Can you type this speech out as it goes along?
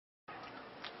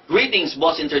Greetings,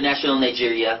 Boss International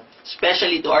Nigeria,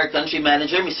 especially to our country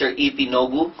manager, Mr. E.P.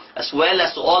 Nogu, as well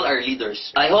as to all our leaders.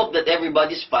 I hope that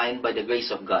everybody's fine by the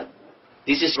grace of God.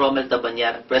 This is Rommel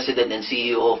Tabaniag, President and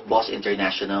CEO of Boss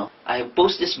International. I have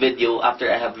posted this video after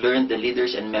I have learned the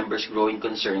leaders and members' growing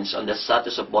concerns on the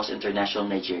status of Boss International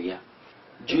Nigeria,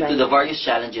 due to the various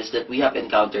challenges that we have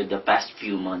encountered the past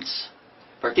few months,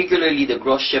 particularly the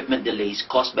gross shipment delays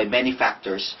caused by many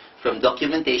factors, from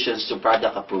documentations to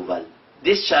product approval.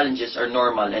 These challenges are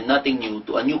normal and nothing new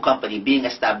to a new company being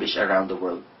established around the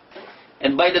world.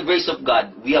 And by the grace of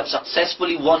God, we have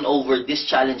successfully won over these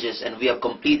challenges and we have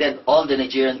completed all the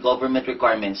Nigerian government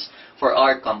requirements for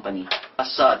our company.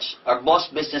 As such, our Boss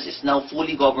business is now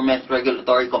fully government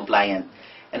regulatory compliant,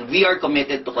 and we are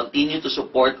committed to continue to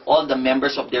support all the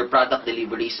members of their product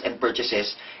deliveries and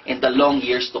purchases in the long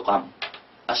years to come.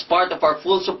 As part of our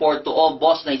full support to all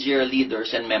Boss Nigeria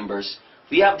leaders and members,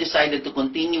 we have decided to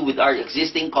continue with our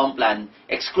existing comp plan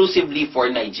exclusively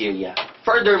for Nigeria.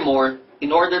 Furthermore,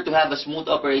 in order to have a smooth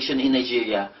operation in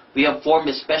Nigeria, we have formed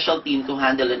a special team to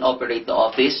handle and operate the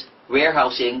office,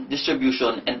 warehousing,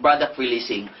 distribution, and product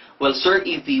releasing, while Sir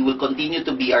E.P. will continue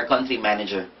to be our country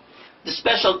manager. The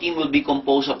special team will be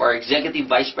composed of our Executive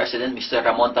Vice President, Mr.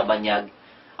 Ramon Tabaniag,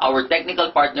 our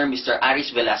Technical Partner, Mr.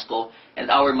 Aris Velasco, and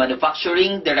our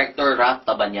Manufacturing Director, Raf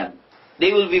Tabaniag.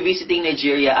 They will be visiting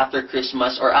Nigeria after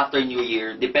Christmas or after New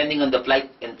Year, depending on the flight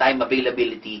and time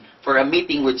availability, for a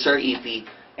meeting with Sir E.P.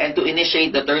 and to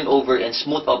initiate the turnover and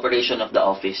smooth operation of the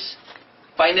office.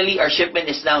 Finally, our shipment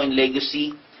is now in Lagos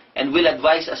Sea and will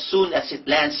advise as soon as it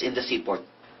lands in the seaport.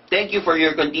 Thank you for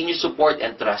your continued support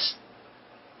and trust.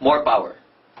 More power.